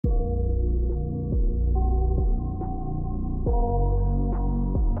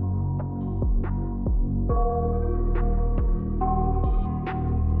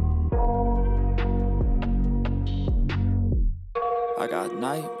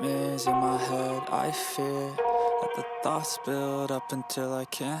nightmares in my head, I fear that the thoughts build up until I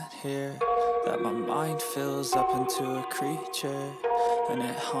can't hear, that my mind fills up into a creature, and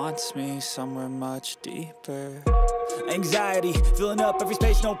it haunts me somewhere much deeper. Anxiety, filling up every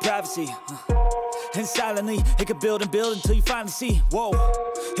space, no privacy. And silently, it could build and build until you finally see, whoa,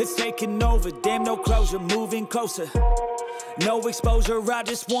 it's taking over, damn, no closure, moving closer. No exposure, I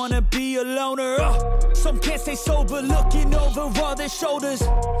just wanna be a loner. Some can't stay sober, looking over all their shoulders,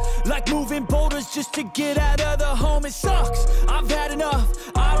 like moving boulders just to get out of the home. It sucks, I've had enough,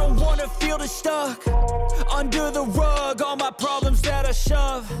 I don't wanna feel the stuck under the rug, all my problems that I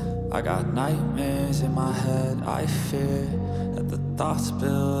shove. I got nightmares in my head, I fear that the thoughts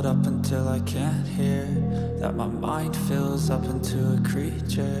build up until I can't hear, that my mind fills up into a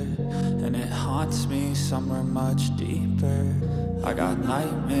creature, and it haunts me somewhere much deeper. I got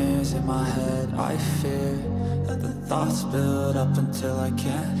nightmares in my head, I fear that the thoughts build up until I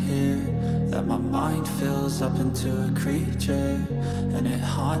can't hear, that my mind fills up into a creature, and it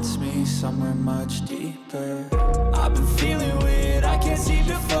haunts me somewhere much deeper. I've been feeling weird, I can't seem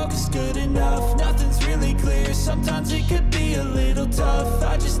to focus good enough, nothing's really clear, sometimes it could be a little tough.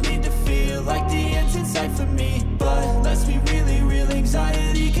 I just need to feel like the end's in sight for me, but let's be really real,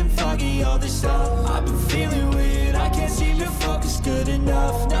 anxiety can foggy all this stuff. I've been feeling weird, I can't seem to focus good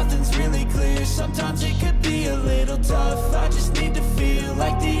enough, nothing's really clear, sometimes it could be a little tough. I just need to feel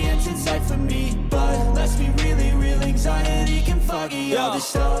like the end's in sight for me, but let's be really real, anxiety can foggy all this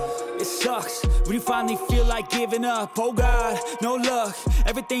stuff. It sucks when you finally feel like giving up. Oh God, no luck,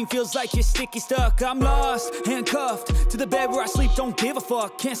 everything feels like you're sticky stuck. I'm lost, handcuffed to the bed where I sleep, don't give a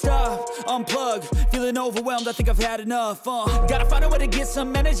fuck. Can't stop, unplug, feeling overwhelmed, I think I've had enough. Gotta find a way to get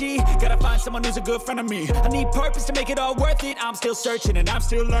some energy, gotta find someone who's a good friend of me. I need purpose to make it all worth it, I'm still searching and I'm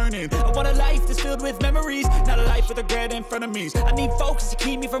still learning. I want a life that's filled with memories, not a life with regret in front of me. I need focus to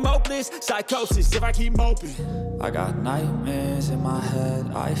keep me from hopeless psychosis if I keep moping. I got nightmares in my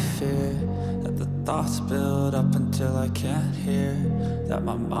head, I fear that the thoughts build up until I can't hear, that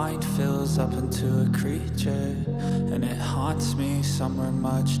my mind fills up into a creature, and it haunts me somewhere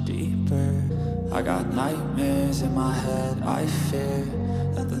much deeper. I got nightmares in my head, I fear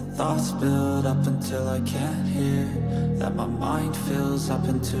that the thoughts build up until I can't hear, that my mind fills up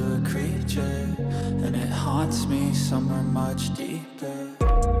into a creature, and it haunts me somewhere much deeper.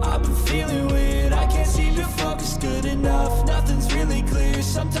 I've been feeling weird, I can't seem to focus good enough, nothing's really clear,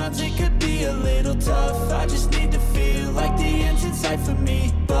 sometimes it could be a little tough. I just need to feel like the end's in sight for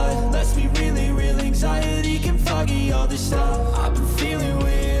me, but let's be really real, anxiety can foggy all this stuff. I've been feeling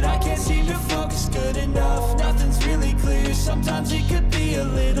weird, I can't seem to focus good enough, nothing's really clear, sometimes it could be a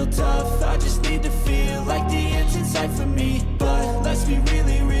little tough. I just need to feel like the end's in sight for me, but let's be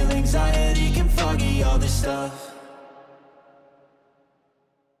really real, anxiety can foggy all this stuff.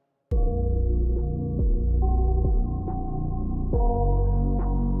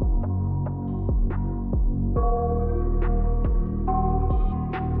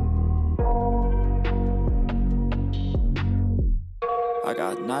 I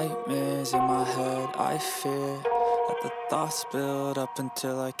got nightmares in my head, I fear that the thoughts build up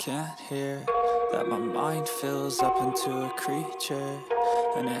until I can't hear, that my mind fills up into a creature,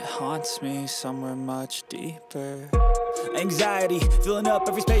 and it haunts me somewhere much deeper. Anxiety, filling up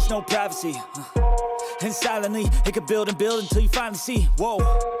every space, no privacy. And silently, it could build and build until you finally see, whoa,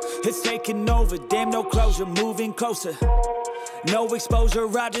 it's taking over, damn, no closure, moving closer. No exposure,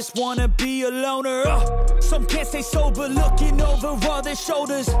 I just wanna be a loner. Some can't stay sober, looking over all their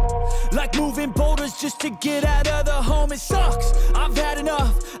shoulders, like moving boulders just to get out of the home. It sucks, I've had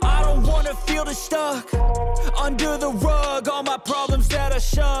enough, I don't wanna feel the stuck under the rug, all my problems that I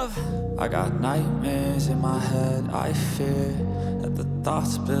shove. I got nightmares in my head, I fear that the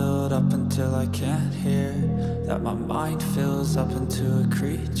thoughts build up until I can't hear, that my mind fills up into a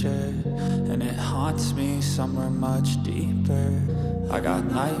creature, and it haunts me somewhere much deeper. I got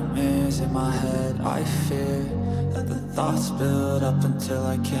nightmares in my head, I fear that the thoughts build up until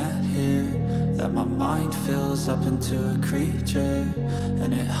I can't hear, that my mind fills up into a creature,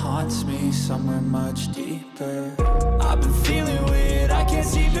 and it haunts me somewhere much deeper. I've been feeling weird, I can't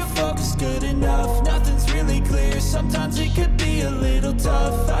seem to focus good enough, nothing's really clear, sometimes it could be a little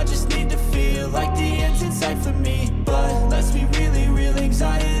tough.